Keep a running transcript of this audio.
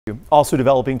Also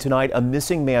developing tonight, a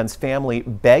missing man's family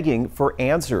begging for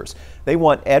answers. They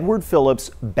want Edward Phillips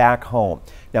back home.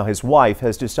 Now, his wife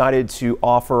has decided to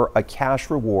offer a cash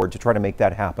reward to try to make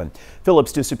that happen.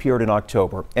 Phillips disappeared in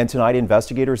October, and tonight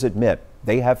investigators admit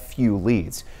they have few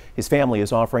leads. His family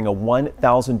is offering a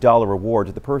 $1,000 reward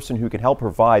to the person who can help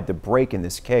provide the break in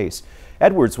this case.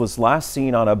 Edwards was last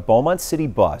seen on a Beaumont City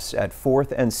bus at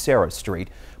 4th and Sarah Street.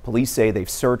 Police say they've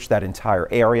searched that entire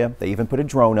area. They even put a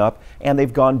drone up, and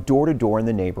they've gone door to door in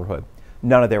the neighborhood.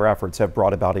 None of their efforts have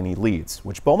brought about any leads,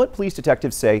 which Beaumont police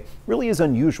detectives say really is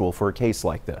unusual for a case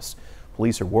like this.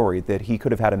 Police are worried that he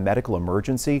could have had a medical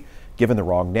emergency, given the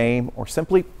wrong name, or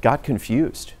simply got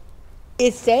confused.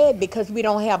 It's sad because we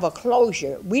don't have a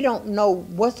closure. We don't know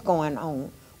what's going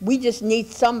on. We just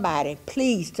need somebody,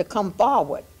 please, to come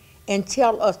forward and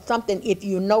tell us something if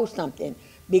you know something,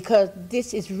 because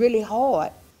this is really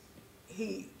hard.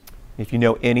 If you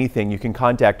know anything, you can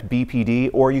contact BPD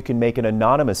or you can make an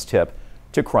anonymous tip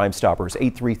to Crime Stoppers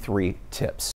 833-TIPS.